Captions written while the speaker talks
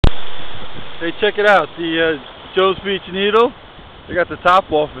Hey, check it out. The Joe's Beach needle, they got the top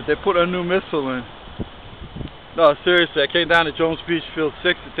off it. They put a new missile in. No, seriously, I came down to Jones Beach Field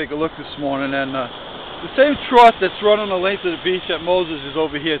 6 to take a look this morning, and the same trout that's running the length of the beach at Moses is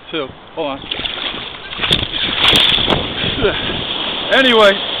over here too. Hold on.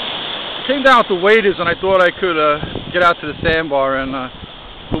 Anyway, I came down with the waders and I thought I could get out to the sandbar, and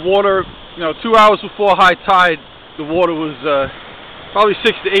the water, 2 hours before high tide, the water was probably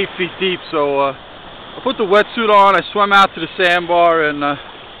 6 to 8 feet deep, so I put the wetsuit on, I swam out to the sandbar, and I've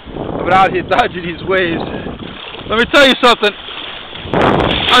been out here dodging these waves. Let me tell you something,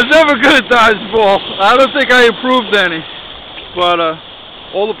 I was never good at dodgeball. I don't think I improved any, but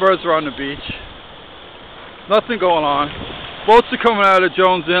all the birds are on the beach, nothing going on. Boats are coming out of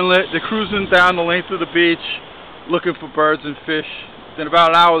Jones Inlet, they're cruising down the length of the beach, looking for birds and fish. In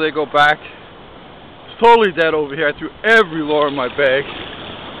about an hour they go back. It's totally dead over here. I threw every lure in my bag.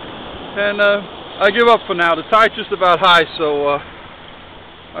 And I give up for now. The tide's just about high, so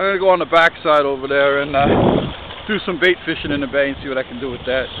I'm going to go on the backside over there and do some bait fishing in the bay and see what I can do with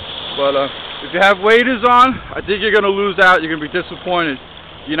that. But if you have waders on, I think you're going to lose out. You're going to be disappointed.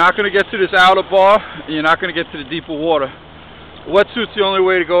 You're not going to get to this outer bar, and you're not going to get to the deeper water. The wetsuit's the only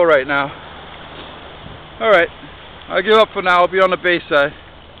way to go right now. Alright, I'll give up for now. I'll be on the bay side.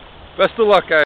 Best of luck, guys.